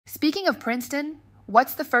Speaking of Princeton,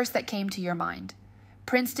 what's the first that came to your mind?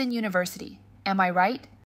 Princeton University, am I right?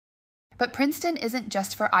 But Princeton isn't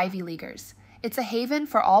just for Ivy Leaguers. It's a haven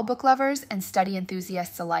for all book lovers and study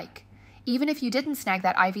enthusiasts alike. Even if you didn't snag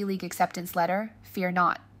that Ivy League acceptance letter, fear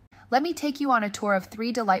not. Let me take you on a tour of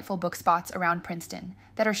 3 delightful book spots around Princeton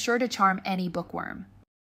that are sure to charm any bookworm.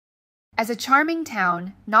 As a charming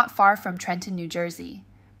town not far from Trenton, New Jersey,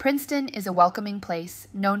 Princeton is a welcoming place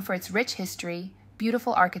known for its rich history,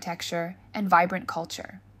 beautiful architecture, and vibrant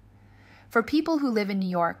culture. For people who live in New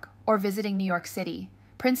York or visiting New York City,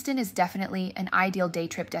 Princeton is definitely an ideal day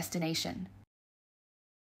trip destination.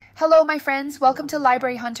 Hello, my friends. Welcome to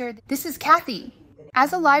Library Hunter. This is Kathy.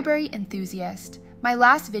 As a library enthusiast, my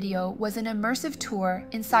last video was an immersive tour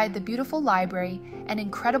inside the beautiful library and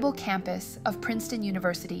incredible campus of Princeton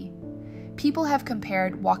University. People have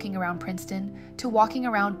compared walking around Princeton to walking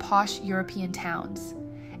around posh European towns,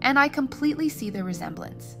 and I completely see the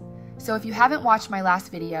resemblance. So if you haven't watched my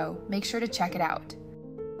last video, make sure to check it out.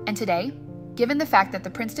 And today, given the fact that the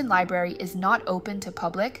Princeton Library is not open to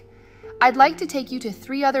public, I'd like to take you to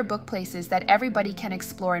 3 other book places that everybody can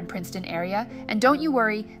explore in Princeton area, and don't you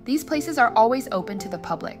worry, these places are always open to the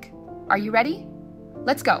public. Are you ready?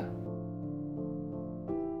 Let's go.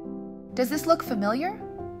 Does this look familiar?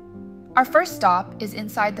 Our first stop is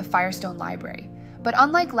inside the Firestone Library, but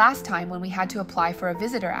unlike last time when we had to apply for a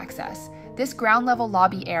visitor access, this ground level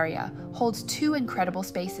lobby area holds 2 incredible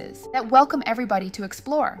spaces that welcome everybody to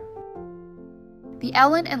explore. The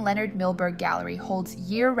Ellen and Leonard Milberg Gallery holds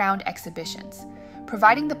year-round exhibitions,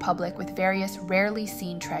 providing the public with various rarely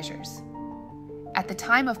seen treasures. At the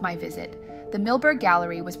time of my visit, the Milberg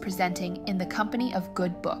Gallery was presenting In the Company of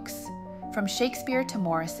Good Books, from Shakespeare to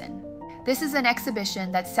Morrison. This is an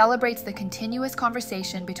exhibition that celebrates the continuous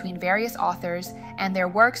conversation between various authors and their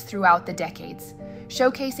works throughout the decades,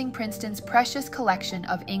 showcasing Princeton's precious collection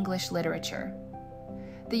of English literature.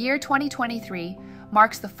 The year 2023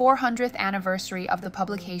 marks the 400th anniversary of the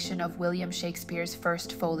publication of William Shakespeare's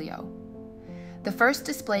first folio. The first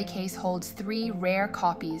display case holds 3 rare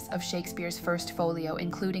copies of Shakespeare's first folio,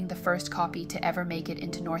 including the first copy to ever make it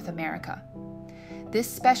into North America. This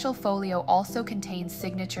special folio also contains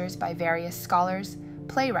signatures by various scholars,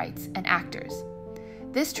 playwrights, and actors.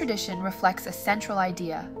 This tradition reflects a central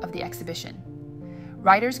idea of the exhibition.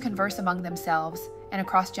 Writers converse among themselves and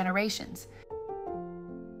across generations.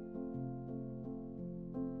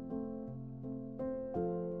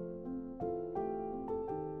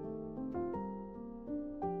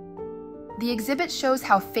 The exhibit shows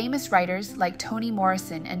how famous writers like Toni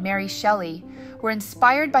Morrison and Mary Shelley were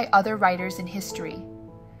inspired by other writers in history.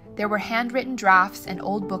 There were handwritten drafts and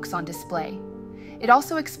old books on display. It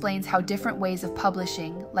also explains how different ways of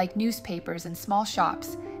publishing, like newspapers and small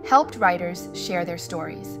shops, helped writers share their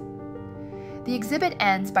stories. The exhibit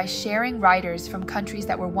ends by sharing writers from countries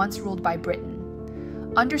that were once ruled by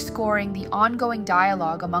Britain, underscoring the ongoing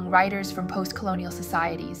dialogue among writers from post-colonial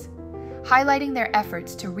societies, highlighting their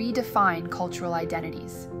efforts to redefine cultural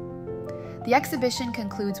identities. The exhibition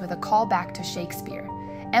concludes with a callback to Shakespeare,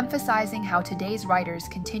 emphasizing how today's writers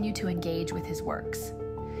continue to engage with his works,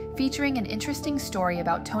 featuring an interesting story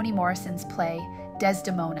about Toni Morrison's play,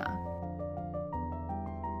 Desdemona.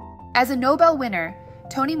 As a Nobel winner,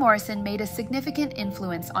 Toni Morrison made a significant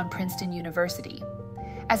influence on Princeton University.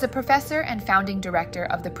 As a professor and founding director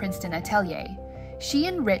of the Princeton Atelier, she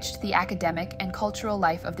enriched the academic and cultural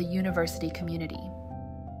life of the university community.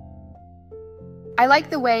 I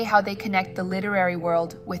like the way how they connect the literary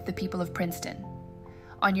world with the people of Princeton.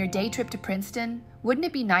 On your day trip to Princeton, wouldn't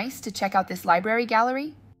it be nice to check out this library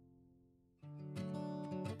gallery?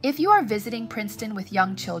 If you are visiting Princeton with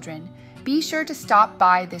young children, be sure to stop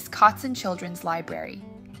by this Costen Children's Library.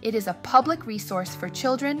 It is a public resource for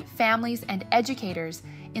children, families, and educators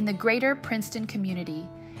in the greater Princeton community.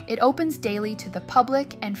 It opens daily to the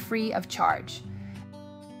public and free of charge.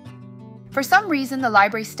 For some reason, the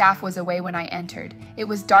library staff was away when I entered. It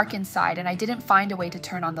was dark inside and I didn't find a way to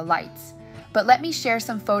turn on the lights. But let me share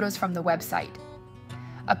some photos from the website.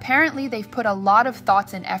 Apparently, they've put a lot of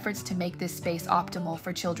thoughts and efforts to make this space optimal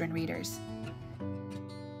for children readers.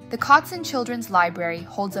 The Costen Children's Library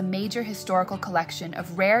holds a major historical collection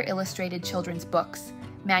of rare illustrated children's books,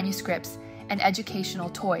 manuscripts, and educational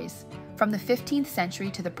toys from the 15th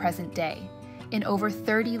century to the present day, in over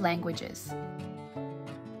 30 languages.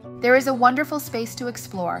 There is a wonderful space to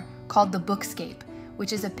explore called the Bookscape,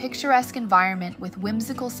 which is a picturesque environment with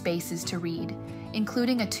whimsical spaces to read,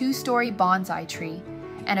 including a 2-story bonsai tree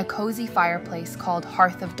and a cozy fireplace called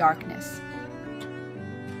Hearth of Darkness.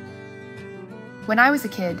 When I was a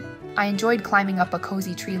kid, I enjoyed climbing up a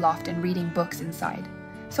cozy tree loft and reading books inside.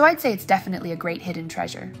 So I'd say it's definitely a great hidden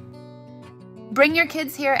treasure. Bring your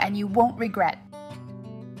kids here and you won't regret.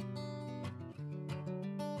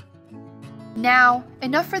 Now,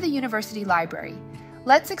 enough for the university library.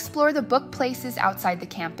 Let's explore the book places outside the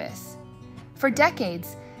campus. For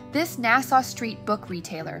decades, this Nassau Street book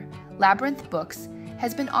retailer, Labyrinth Books,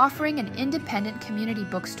 has been offering an independent community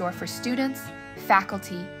bookstore for students,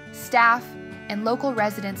 faculty, staff, and local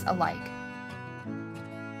residents alike.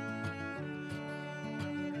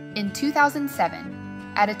 In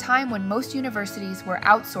 2007, at a time when most universities were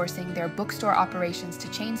outsourcing their bookstore operations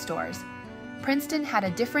to chain stores, Princeton had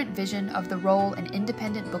a different vision of the role an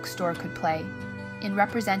independent bookstore could play in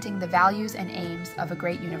representing the values and aims of a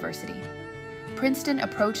great university. Princeton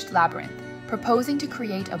approached Labyrinth, proposing to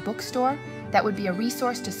create a bookstore that would be a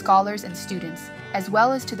resource to scholars and students, as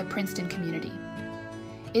well as to the Princeton community.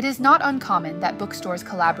 It is not uncommon that bookstores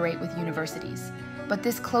collaborate with universities, but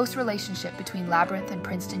this close relationship between Labyrinth and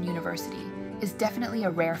Princeton University is definitely a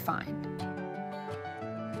rare find.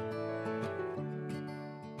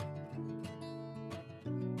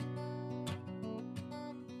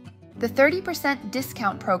 The 30%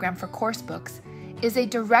 discount program for course books is a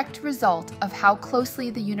direct result of how closely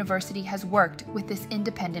the university has worked with this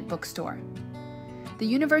independent bookstore. The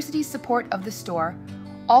university's support of the store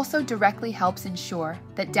also directly helps ensure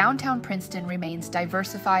that downtown Princeton remains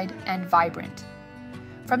diversified and vibrant.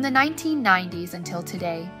 From the 1990s until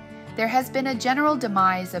today, there has been a general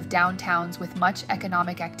demise of downtowns with much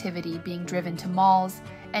economic activity being driven to malls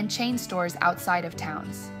and chain stores outside of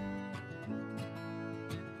towns.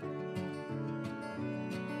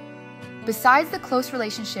 Besides the close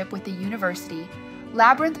relationship with the university,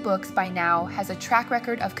 Labyrinth Books by now has a track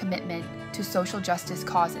record of commitment to social justice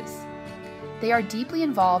causes. They are deeply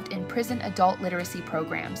involved in prison adult literacy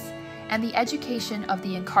programs and the education of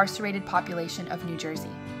the incarcerated population of New Jersey.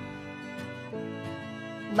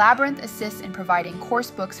 Labyrinth assists in providing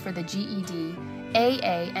course books for the GED,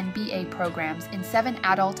 AA, and BA programs in 7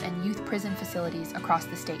 adult and youth prison facilities across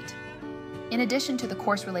the state. In addition to the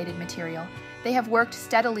course-related material, they have worked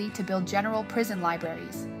steadily to build general prison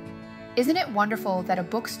libraries. Isn't it wonderful that a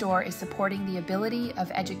bookstore is supporting the ability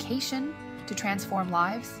of education to transform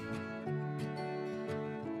lives?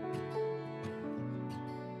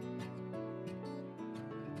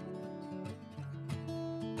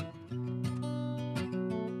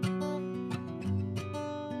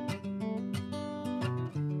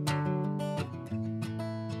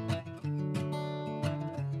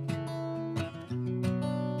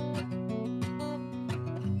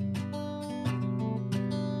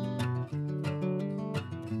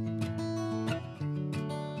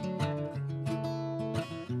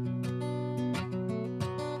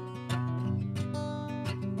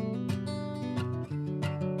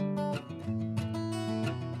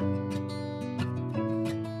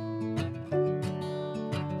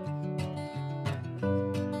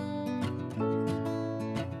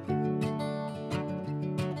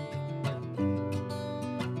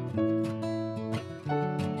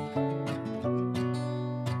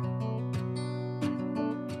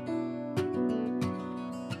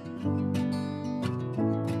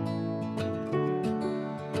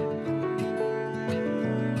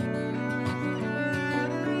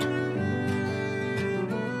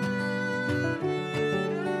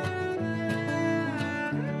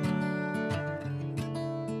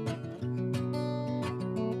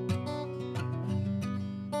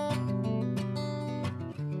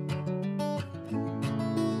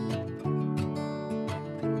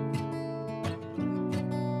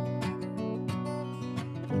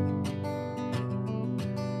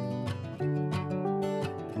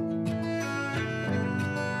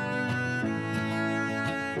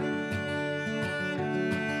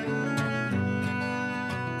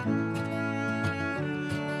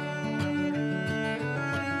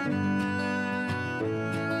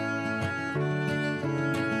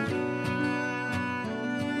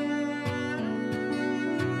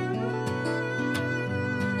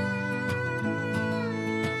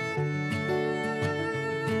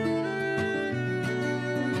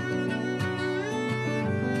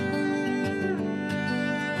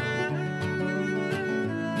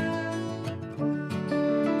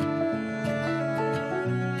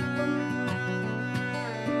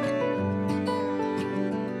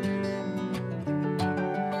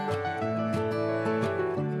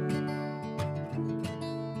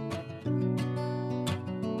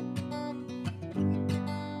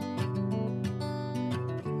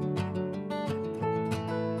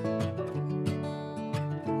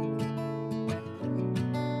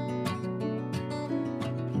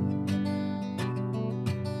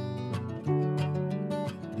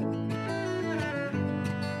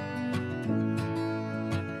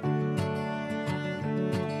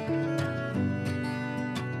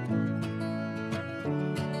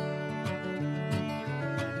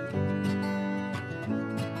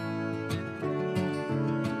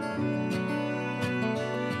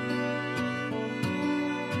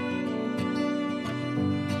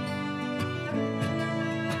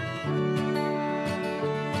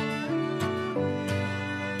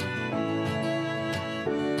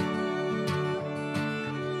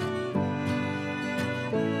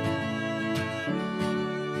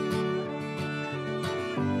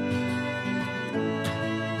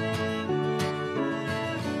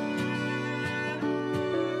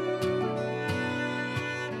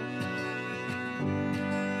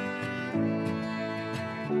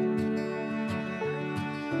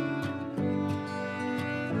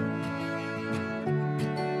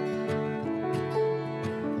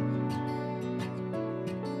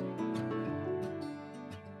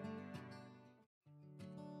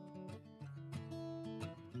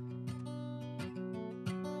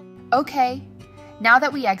 Okay, now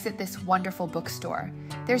that we exit this wonderful bookstore,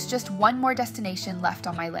 there's just one more destination left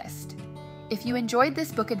on my list. If you enjoyed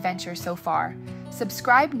this book adventure so far,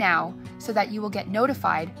 subscribe now so that you will get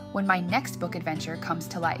notified when my next book adventure comes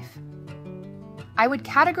to life. I would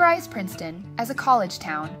categorize Princeton as a college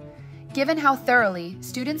town, given how thoroughly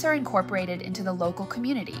students are incorporated into the local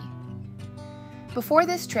community. Before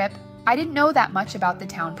this trip, I didn't know that much about the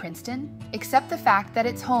town Princeton, except the fact that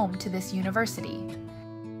it's home to this university.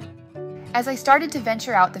 As I started to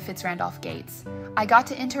venture out the Fitzrandolph gates, I got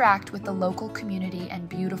to interact with the local community and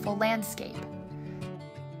beautiful landscape.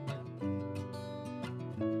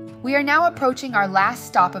 We are now approaching our last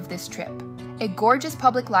stop of this trip, a gorgeous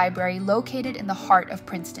public library located in the heart of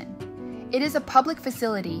Princeton. It is a public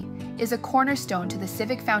facility, is a cornerstone to the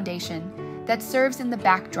civic foundation that serves in the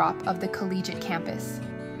backdrop of the collegiate campus.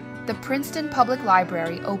 The Princeton Public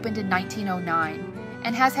Library opened in 1909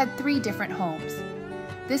 and has had 3 different homes.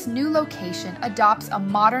 This new location adopts a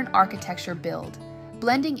modern architecture build,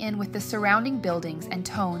 blending in with the surrounding buildings and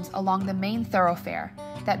tones along the main thoroughfare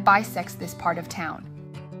that bisects this part of town.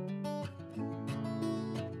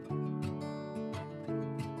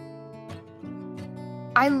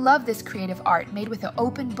 I love this creative art made with an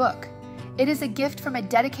open book. It is a gift from a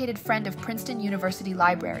dedicated friend of Princeton University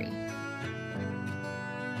Library.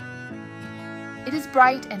 It is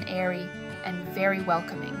bright and airy and very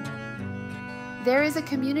welcoming. There is a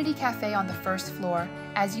community cafe on the first floor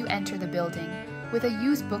as you enter the building, with a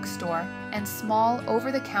used bookstore and small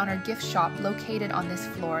over-the-counter gift shop located on this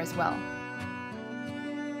floor as well.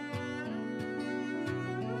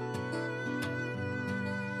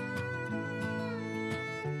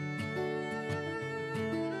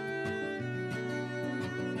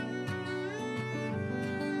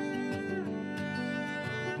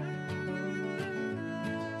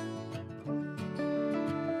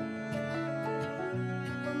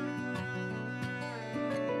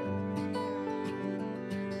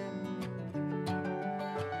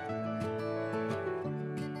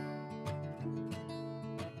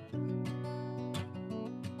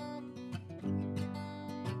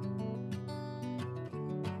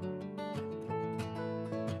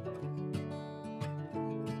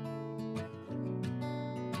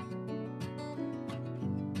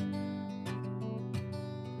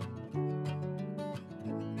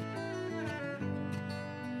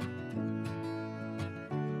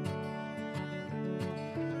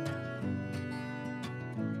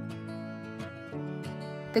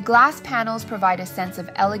 The glass panels provide a sense of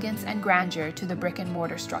elegance and grandeur to the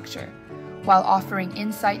brick-and-mortar structure, while offering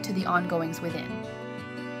insight to the ongoings within.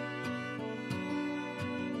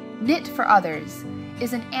 Knit for Others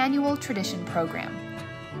is an annual tradition program,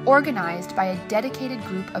 organized by a dedicated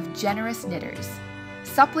group of generous knitters,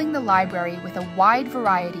 suppling the library with a wide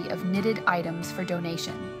variety of knitted items for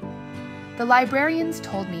donation. The librarians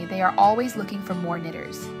told me they are always looking for more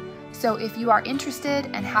knitters, so if you are interested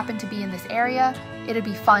and happen to be in this area, it'd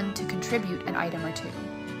be fun to contribute an item or 2.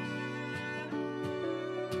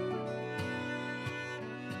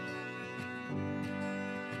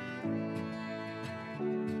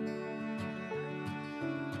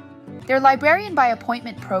 Their librarian by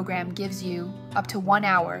appointment program gives you up to 1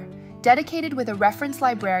 hour, dedicated with a reference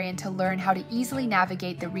librarian to learn how to easily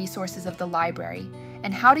navigate the resources of the library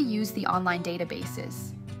and how to use the online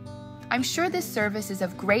databases. I'm sure this service is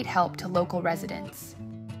of great help to local residents.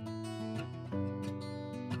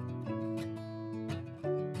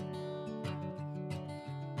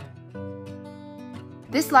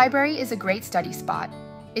 This library is a great study spot.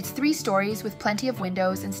 It's 3 stories with plenty of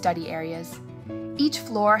windows and study areas. Each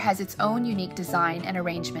floor has its own unique design and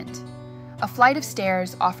arrangement. A flight of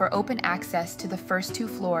stairs offer open access to the first 2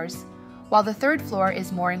 floors, while the 3rd floor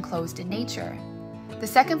is more enclosed in nature. The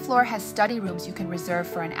 2nd floor has study rooms you can reserve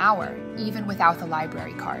for an hour, even without the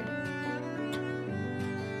library card.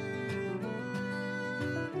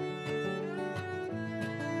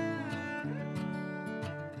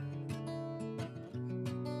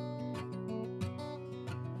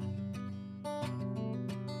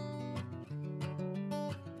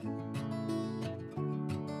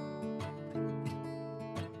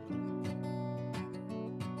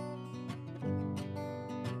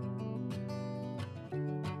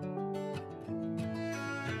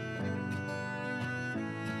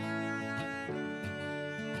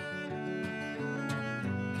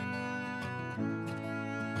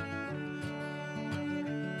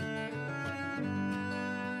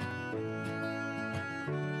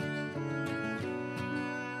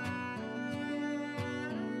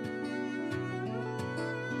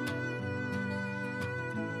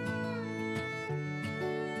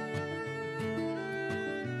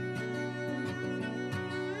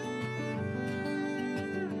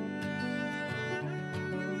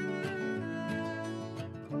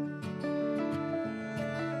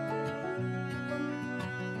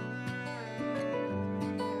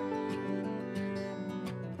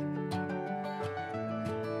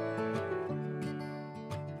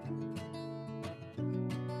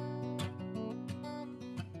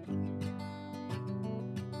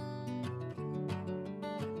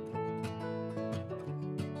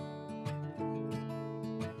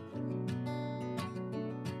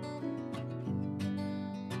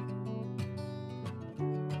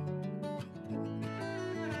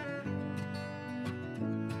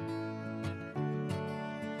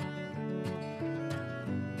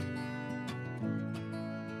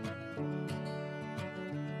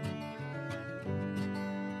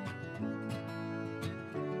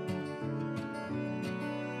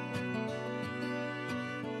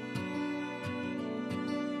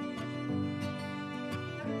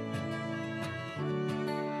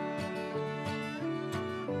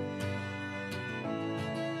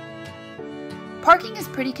 Parking is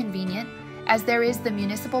pretty convenient, as there is the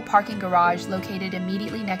municipal parking garage located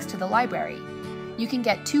immediately next to the library. You can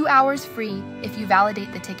get 2 hours free if you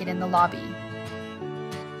validate the ticket in the lobby.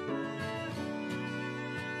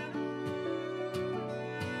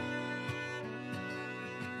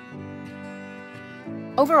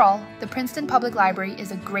 Overall, the Princeton Public Library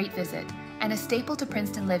is a great visit and a staple to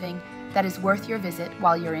Princeton living that is worth your visit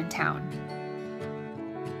while you're in town.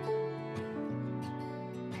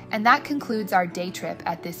 And that concludes our day trip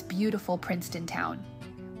at this beautiful Princeton town.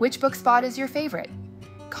 Which book spot is your favorite?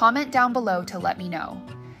 Comment down below to let me know.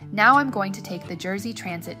 Now I'm going to take the Jersey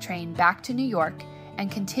Transit train back to New York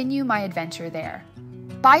and continue my adventure there.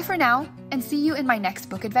 Bye for now, and see you in my next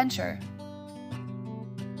book adventure.